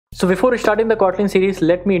So before starting the Kotlin series,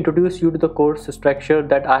 let me introduce you to the course structure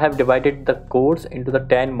that I have divided the course into the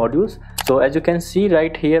 10 modules. So as you can see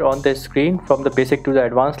right here on the screen, from the basic to the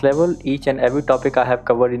advanced level, each and every topic I have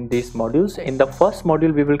covered in these modules. In the first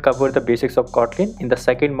module, we will cover the basics of Kotlin. In the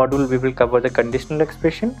second module, we will cover the conditional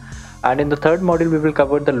expression. And in the third module, we will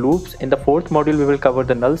cover the loops. In the fourth module, we will cover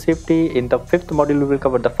the null safety. In the fifth module, we will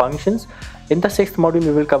cover the functions. In the sixth module,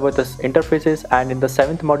 we will cover the interfaces. And in the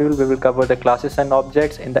seventh module, we will cover the classes and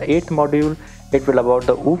objects. In the eighth module, it will about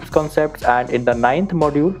the OOPS concepts. And in the ninth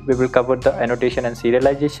module, we will cover the annotation and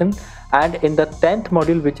serialization. And in the 10th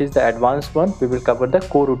module, which is the advanced one, we will cover the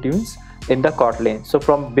coroutines in the Kotlin. So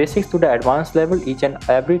from basics to the advanced level, each and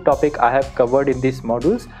every topic I have covered in these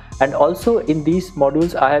modules. And also in these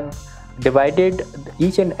modules, I have divided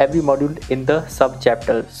each and every module in the sub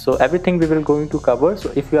chapters. So everything we will going to cover.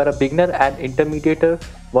 So if you are a beginner and intermediate,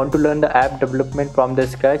 want to learn the app development from the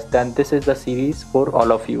scratch, then this is the series for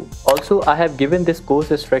all of you. Also, I have given this course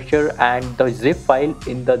structure and the zip file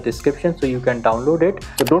in the description, so you can download it.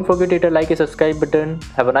 So don't forget to hit a like and subscribe button.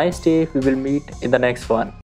 Have a nice day. We will meet in the next one.